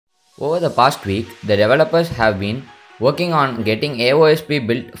Over the past week, the developers have been working on getting Aosp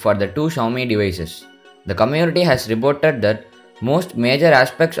built for the two Xiaomi devices. The community has reported that most major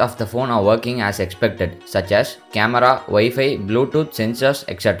aspects of the phone are working as expected, such as camera, Wi-Fi, Bluetooth, sensors,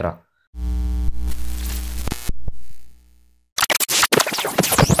 etc.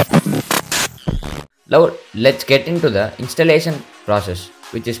 Now let's get into the installation process,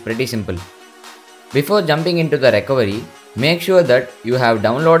 which is pretty simple. Before jumping into the recovery, make sure that you have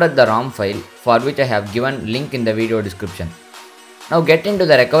downloaded the ROM file, for which I have given link in the video description. Now get into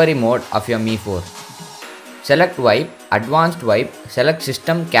the recovery mode of your Mi 4. Select Wipe, Advanced Wipe, select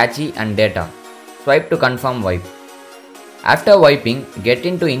System, Cache and Data. Swipe to confirm wipe. After wiping, get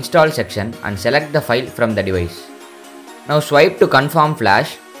into Install section and select the file from the device. Now swipe to confirm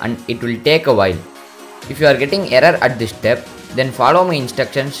flash and it will take a while. If you are getting error at this step, then follow my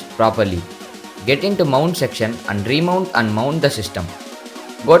instructions properly. Get into Mount section and remount and mount the system.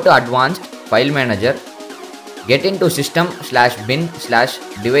 Go to Advanced, File Manager, get into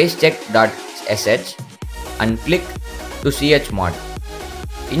system/bin/devicecheck.sh and click to chmod.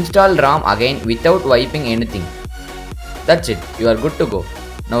 Install ROM again without wiping anything. That's it, you are good to go.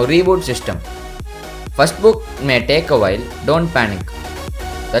 Now reboot system. First boot may take a while, don't panic.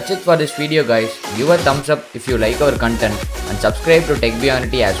 That's it for this video guys. Give a thumbs up if you like our content and subscribe to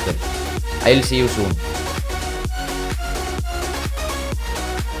TechBionity as well. I will see you soon.